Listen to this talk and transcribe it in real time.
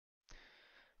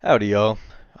Howdy, y'all.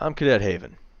 I'm Cadet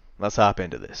Haven. Let's hop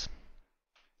into this.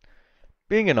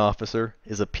 Being an officer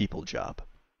is a people job.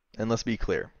 And let's be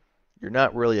clear, you're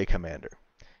not really a commander.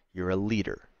 You're a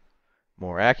leader.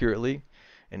 More accurately,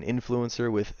 an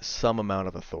influencer with some amount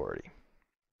of authority.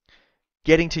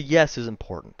 Getting to yes is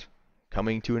important.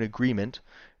 Coming to an agreement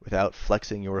without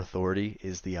flexing your authority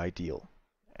is the ideal.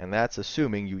 And that's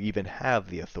assuming you even have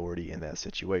the authority in that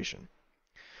situation.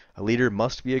 A leader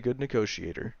must be a good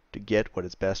negotiator to get what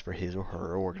is best for his or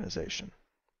her organization.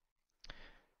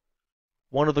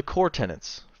 One of the core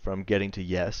tenets from Getting to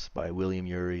Yes by William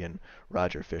Ury and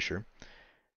Roger Fisher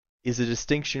is the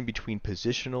distinction between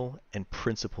positional and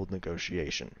principled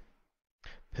negotiation.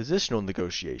 Positional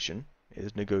negotiation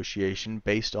is negotiation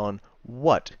based on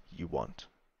what you want.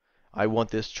 I want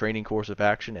this training course of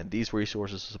action and these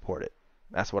resources to support it.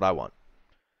 That's what I want.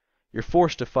 You're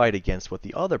forced to fight against what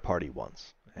the other party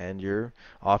wants, and you're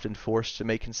often forced to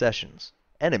make concessions,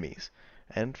 enemies,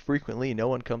 and frequently no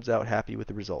one comes out happy with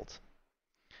the result.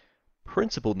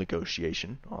 Principled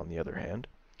negotiation, on the other hand,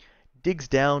 digs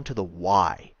down to the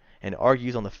why and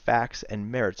argues on the facts and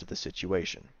merits of the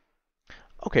situation.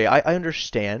 Okay, I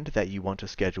understand that you want to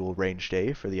schedule range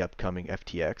day for the upcoming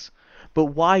FTX, but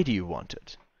why do you want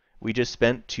it? We just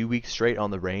spent 2 weeks straight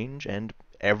on the range and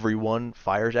everyone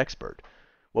fires expert.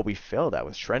 What we failed at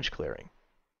was trench clearing.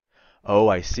 Oh,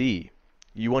 I see.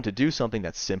 You want to do something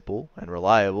that's simple and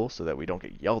reliable so that we don't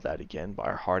get yelled at again by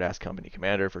our hard-ass company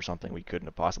commander for something we couldn't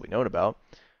have possibly known about.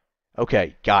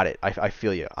 Okay, got it. I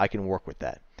feel you. I can work with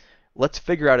that. Let's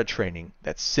figure out a training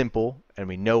that's simple and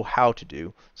we know how to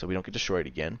do so we don't get destroyed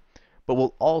again, but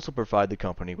will also provide the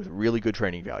company with really good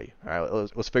training value. All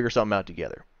right, let's figure something out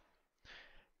together.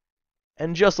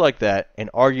 And just like that,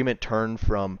 an argument turned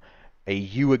from a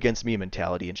you against me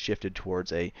mentality and shifted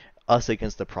towards a us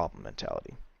against the problem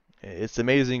mentality. It's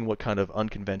amazing what kind of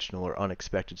unconventional or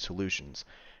unexpected solutions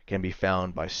can be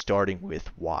found by starting with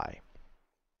why.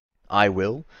 I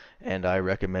will, and I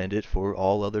recommend it for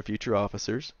all other future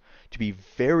officers, to be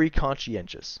very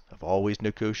conscientious of always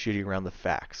negotiating around the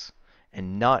facts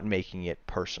and not making it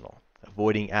personal,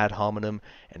 avoiding ad hominem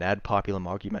and ad populum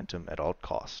argumentum at all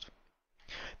cost.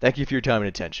 Thank you for your time and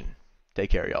attention.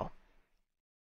 Take care, y'all.